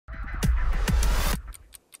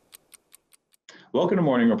Welcome to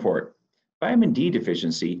Morning Report. Vitamin D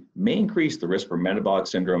deficiency may increase the risk for metabolic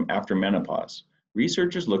syndrome after menopause.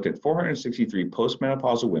 Researchers looked at 463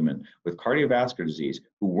 postmenopausal women with cardiovascular disease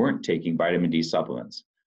who weren't taking vitamin D supplements.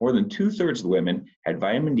 More than two-thirds of the women had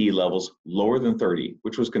vitamin D levels lower than 30,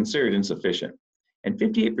 which was considered insufficient. And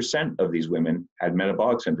 58% of these women had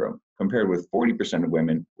metabolic syndrome, compared with 40% of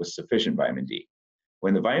women with sufficient vitamin D.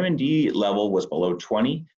 When the vitamin D level was below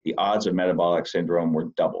 20, the odds of metabolic syndrome were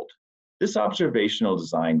doubled. This observational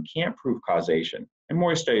design can't prove causation, and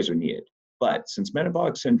more studies are needed. But since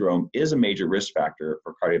metabolic syndrome is a major risk factor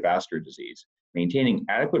for cardiovascular disease, maintaining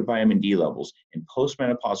adequate vitamin D levels in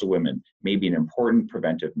postmenopausal women may be an important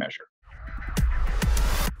preventive measure.